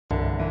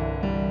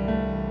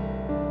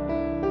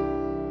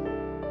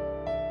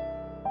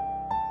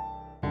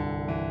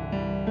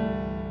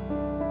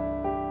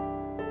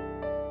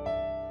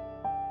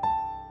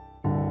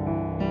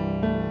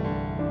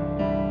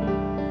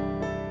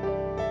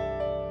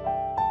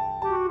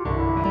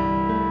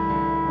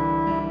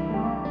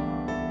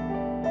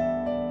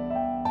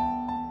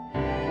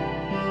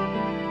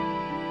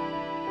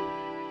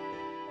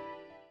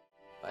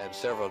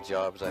several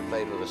jobs. I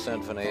played with the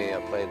symphony,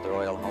 I played the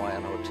Royal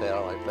Hawaiian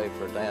Hotel, I played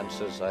for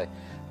dances, I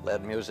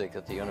led music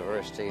at the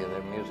university,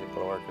 the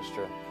musical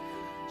orchestra.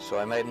 So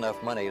I made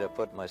enough money to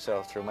put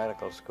myself through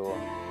medical school.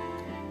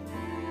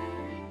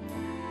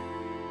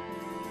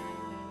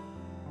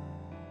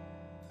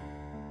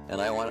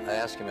 And I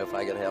asked him if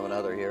I could have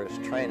another year's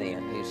training,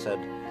 and he said,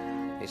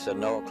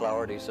 no,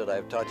 Cloward, he said,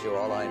 I've taught you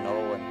all I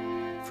know,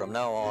 and from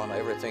now on,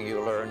 everything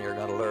you learn, you're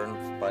going to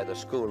learn by the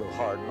school of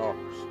hard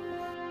knocks.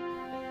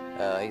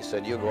 He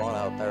said, you go on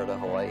out there to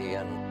Hawaii,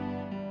 and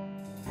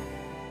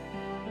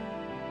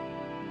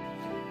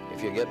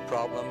if you get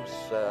problems,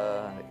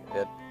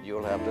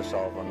 you'll have to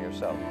solve them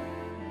yourself.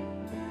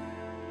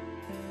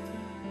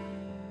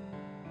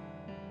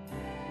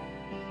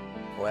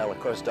 Well, of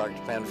course,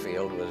 Dr.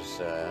 Penfield was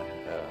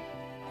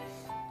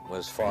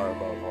far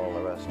above all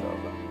the rest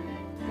of them.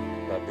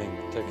 About being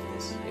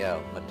meticulous. Yeah,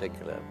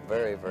 meticulous.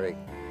 Very, very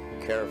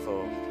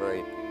careful,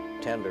 very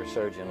tender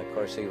surgeon. Of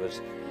course, he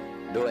was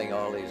doing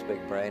all these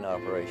big brain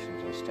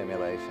operations and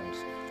stimulations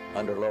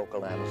under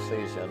local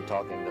anesthesia and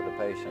talking to the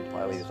patient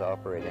while he's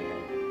operating.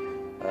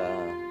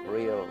 And,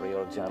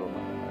 real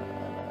gentleman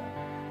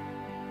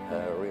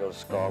and a real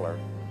scholar.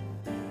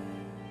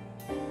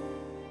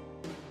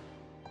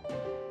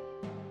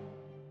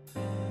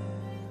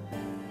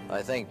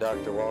 I think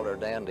Dr. Walter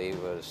Dandy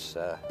was,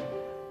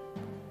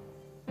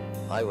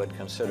 I would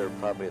consider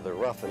probably the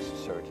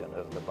roughest surgeon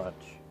of the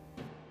bunch.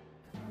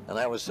 And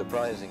that was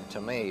surprising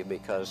to me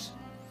because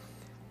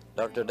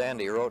Dr.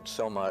 Dandy wrote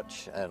so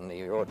much, and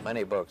he wrote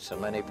many books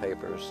and many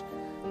papers,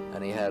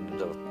 and he had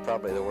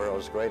probably the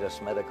world's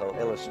greatest medical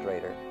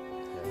illustrator.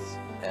 Yes.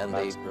 And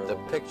the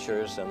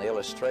pictures and the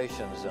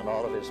illustrations in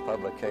all of his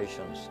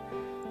publications,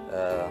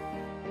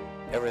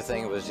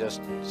 everything was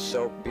just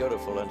so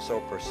beautiful and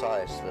so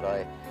precise that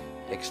I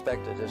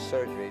expected his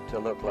surgery to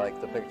look like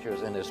the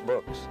pictures in his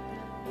books,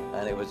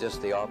 and it was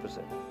just the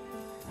opposite.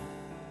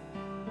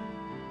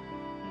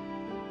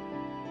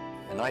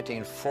 In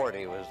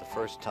 1940 was the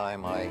first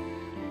time I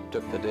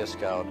took the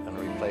disc out and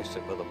replaced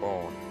it with a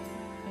bone.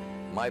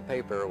 My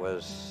paper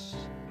was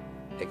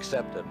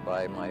accepted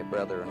by my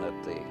brethren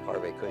at the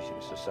Harvey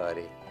Cushing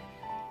Society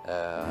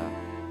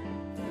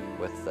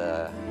with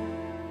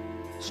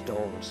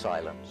stone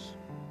silence.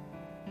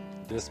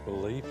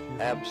 Disbelief?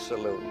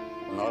 Absolute.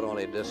 Not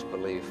only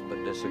disbelief,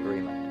 but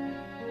disagreement.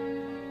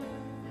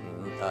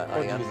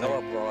 I got no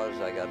applause,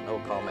 I got no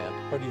comment.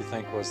 What do you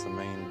think was the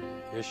main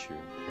issue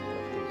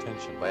of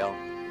contention? Well,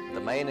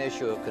 the main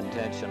issue of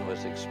contention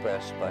was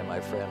expressed by my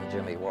friend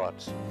Jimmy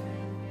Watts,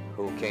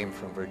 who came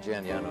from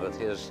Virginia, and with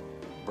his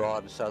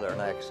broad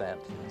Southern accent,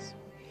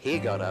 he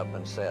got up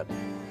and said,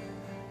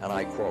 and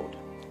I quote,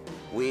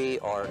 "We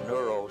are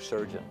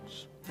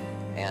neurosurgeons,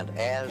 and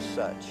as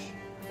such,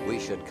 we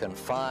should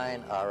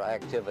confine our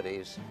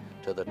activities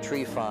to the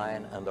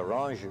trephine and the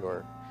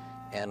rongeur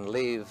and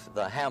leave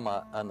the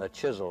hammer and the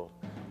chisel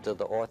to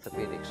the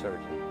orthopedic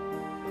surgeon."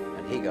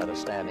 And he got a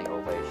standing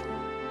ovation.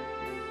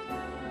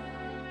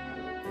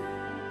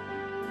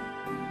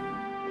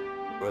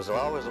 There was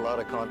always a lot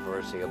of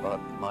controversy about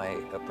my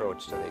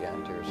approach to the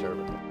anterior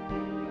cervical.